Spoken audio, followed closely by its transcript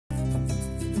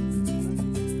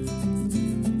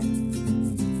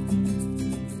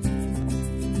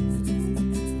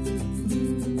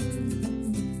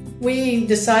We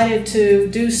decided to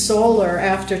do solar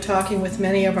after talking with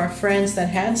many of our friends that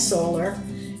had solar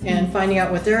and finding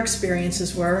out what their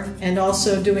experiences were, and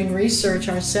also doing research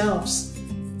ourselves.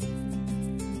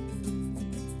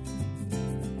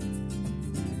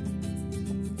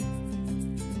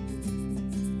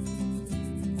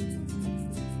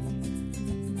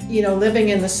 You know, living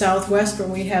in the Southwest where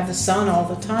we have the sun all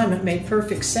the time, it made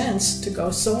perfect sense to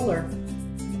go solar.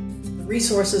 The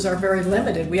resources are very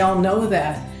limited, we all know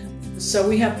that. So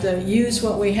we have to use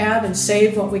what we have and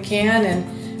save what we can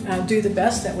and do the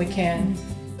best that we can.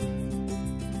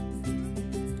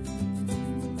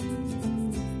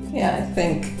 Yeah, I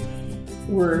think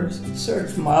we're sort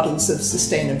of models of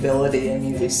sustainability. I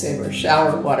mean, we save our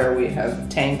shower water, we have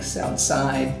tanks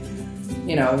outside.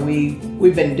 You know,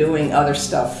 we've been doing other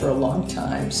stuff for a long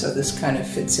time, so this kind of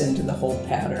fits into the whole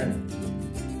pattern.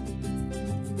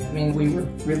 I mean, we were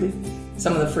really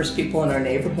some of the first people in our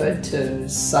neighborhood to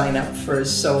sign up for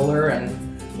solar,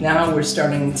 and now we're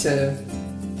starting to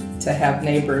have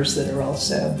neighbors that are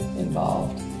also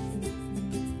involved.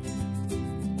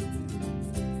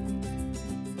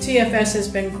 TFS has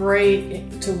been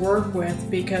great to work with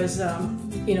because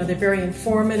you know, they're very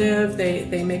informative.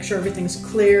 They make sure everything's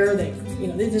clear.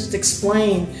 They just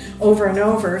explain over and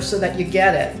over so that you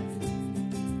get it.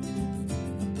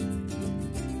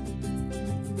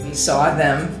 We saw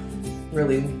them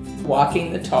really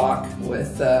walking the talk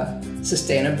with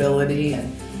sustainability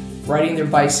and riding their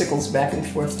bicycles back and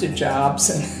forth to jobs,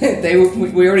 and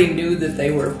we already knew that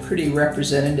they were pretty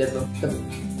representative of the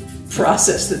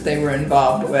process that they were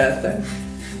involved with, and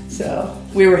so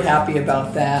we were happy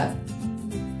about that.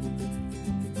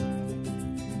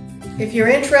 If you're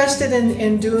interested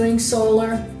in doing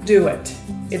solar, do it.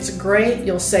 It's great.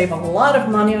 You'll save a lot of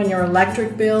money on your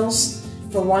electric bills,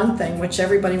 for one thing, which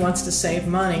everybody wants to save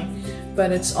money,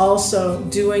 but it's also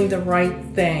doing the right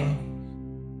thing.